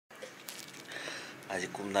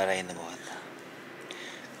아직 꿈나라에 있는 것 같다.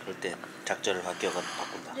 그럴 땐 작전을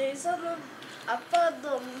바꾼다. 내 사람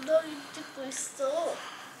아빠도 엉덩이 찍고 있어.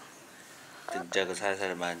 등짝을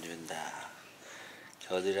살살 만준다.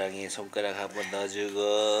 겨드랑이에 손가락 한번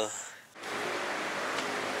넣어주고.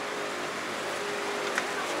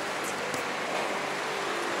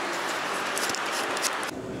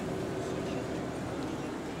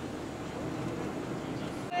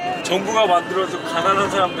 정부가 만들어서 가난한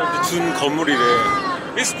사람들한테 준 건물이래.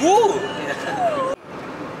 It's good!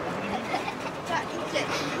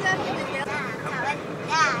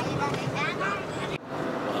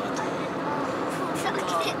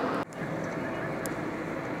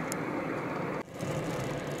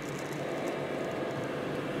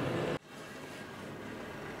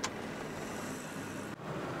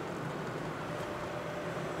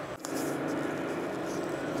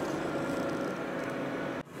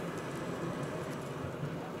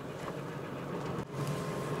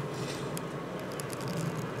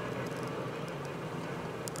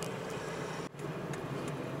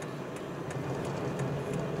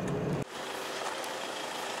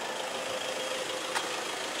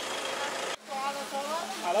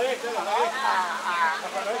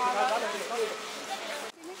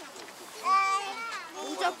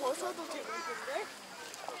 모자 벗어도 되겠는데?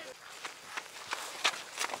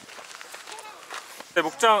 네,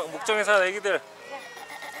 목장에 사는 애기들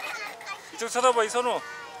이쪽 쳐다봐. 이선우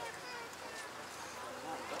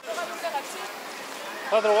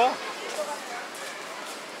다 들어가.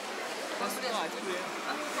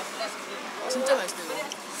 진짜 맛있다 이거.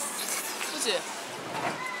 그치?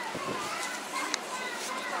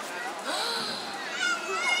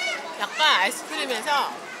 약간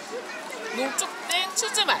아이스크림에서 농축된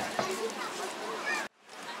치즈 맛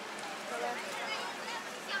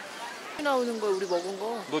나오는 거 우리 먹은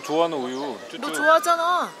거. 너 좋아하는 우유 쭈쭈. 너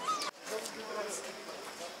좋아하잖아.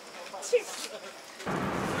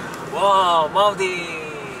 와, 마우디.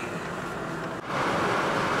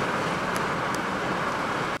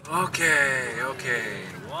 오케이.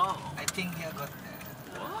 Wow. I think he got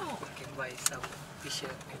wow. You can buy some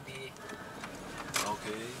t-shirt maybe.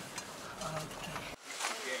 오케이.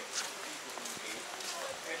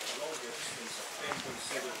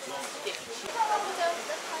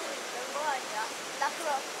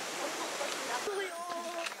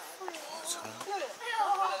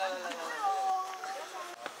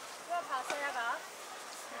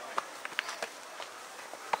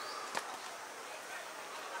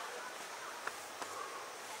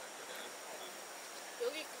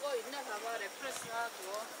 여기 그거 있나 봐봐. 레프레스나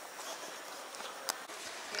그거.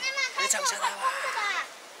 Ini jangan salah.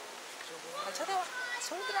 찾아와.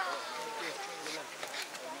 손들아.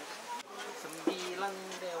 9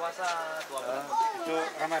 dewasa 12. Itu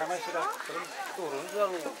ramai-ramai sudah turun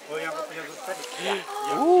selalu. Oh yang punya gue tadi.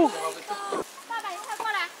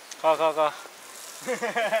 가.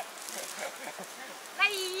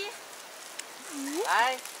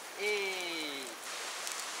 Hai.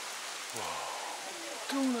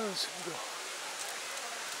 끝났습니다.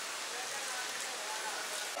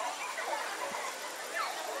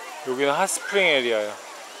 여기는 핫스프링 에리아야.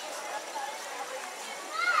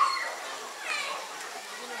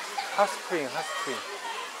 핫스프링.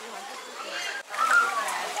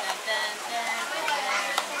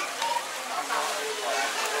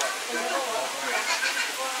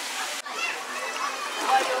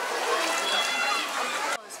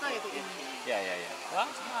 스파게 되겠네. 야야야.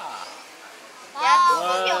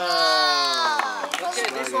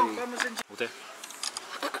 어때?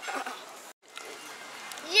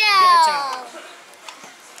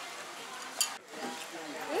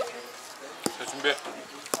 자, 준비해.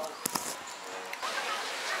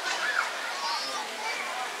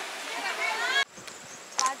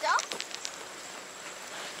 맞아?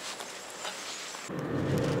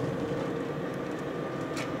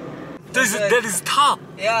 That is top.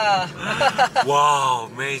 Yeah. Wow,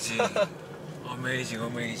 amazing.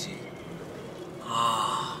 Amazing.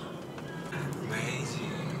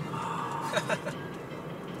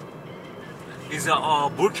 It's a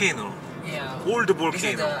volcano. Yeah. Old This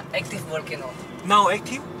is volcano. the active volcano. Now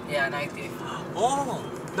active? Yeah, active. Oh,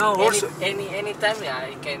 now also. Anytime, yeah,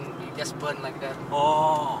 you can just burn like that.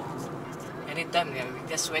 Oh, Anytime, yeah, we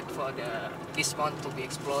just wait for this mount to be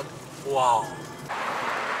exploded. wow.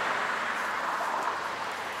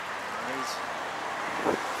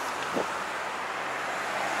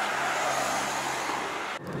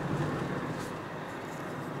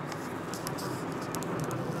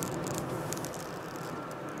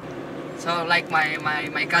 So like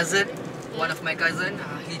my cousin, one of my cousin,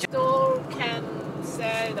 he just, Store can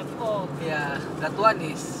sell the pork. yeah, that one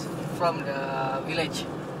is from the village.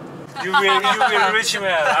 You will rich man.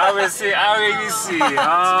 I will see. 진짜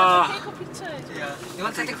아. 페이커 피쳐야지. You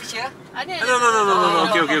want to take picture? 아니 아니. No.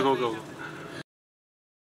 Okay. Go.